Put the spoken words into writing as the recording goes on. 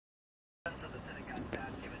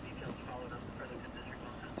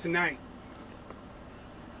Tonight,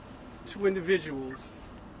 two individuals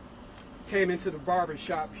came into the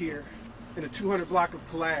barbershop here in the 200 block of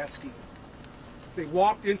Pulaski. They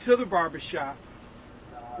walked into the barbershop.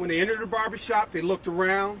 When they entered the barbershop, they looked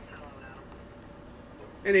around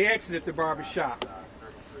and they exited the barbershop.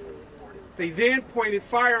 They then pointed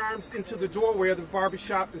firearms into the doorway of the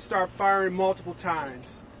barbershop and started firing multiple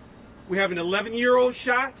times. We have an 11-year-old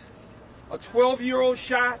shot, a 12-year-old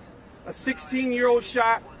shot, a 16-year-old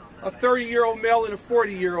shot, a 30-year-old male, and a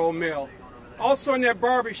 40-year-old male. Also in that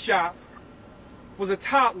barbershop was a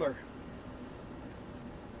toddler.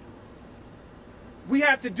 We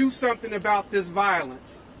have to do something about this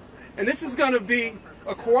violence. And this is going to be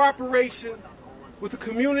a cooperation with the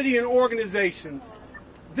community and organizations.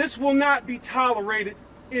 This will not be tolerated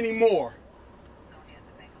anymore.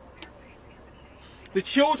 The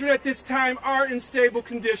children at this time are in stable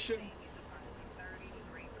condition,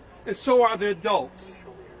 and so are the adults.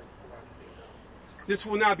 This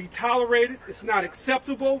will not be tolerated. It's not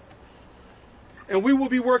acceptable, and we will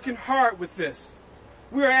be working hard with this.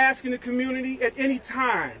 We are asking the community at any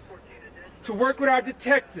time to work with our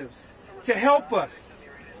detectives to help us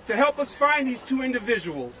find these two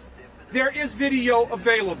individuals. There is video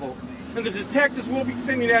available, and the detectives will be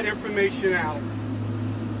sending that information out.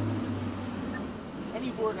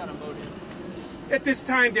 Any word on a motive? At this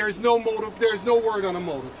time, there is no motive. There is no word on a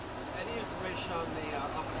motive. Any information on the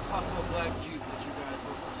possible black Jeep that you guys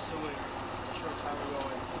were pursuing a short time ago?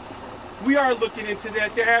 We are looking into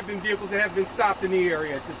that. There have been vehicles that have been stopped in the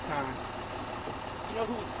area at this time. You know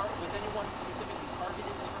who was anyone specifically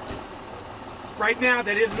targeted? Right now,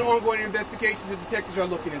 that is an ongoing investigation. The detectives are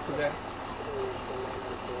looking into that.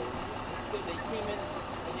 So they came in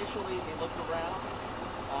initially, they looked around.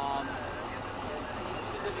 Any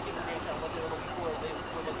specific information on what they were looking for? They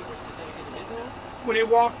were looking for specific individuals? When they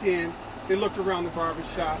walked in, they looked around the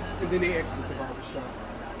barbershop, and then they exited the barbershop.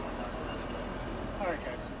 All right,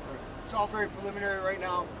 guys. It's all very preliminary right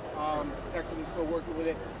now. Detectives are still working with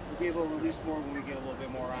it. We'll be able to release more when we get a little bit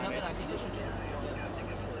more on it. Nothing on condition?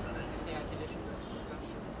 Anything on condition?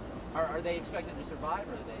 Are they expected to survive,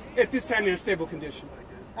 or are they? At this time, they're in stable condition.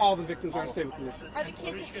 All the victims are in stable condition. Are the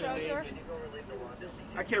kids exposure?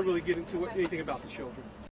 I can't really get into anything about the children.